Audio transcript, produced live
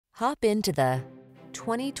Hop into the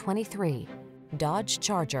 2023 Dodge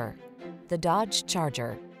Charger. The Dodge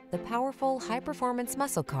Charger, the powerful, high-performance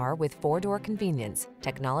muscle car with four-door convenience,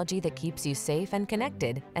 technology that keeps you safe and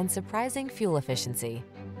connected, and surprising fuel efficiency.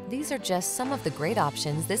 These are just some of the great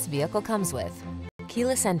options this vehicle comes with: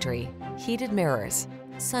 keyless entry, heated mirrors,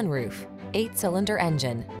 sunroof, 8-cylinder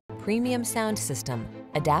engine, premium sound system,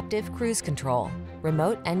 adaptive cruise control,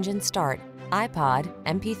 remote engine start, iPod,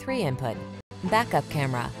 MP3 input, backup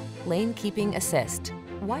camera, lane keeping assist.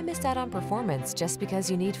 Why miss out on performance just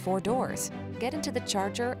because you need 4 doors? Get into the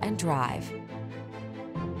Charger and drive.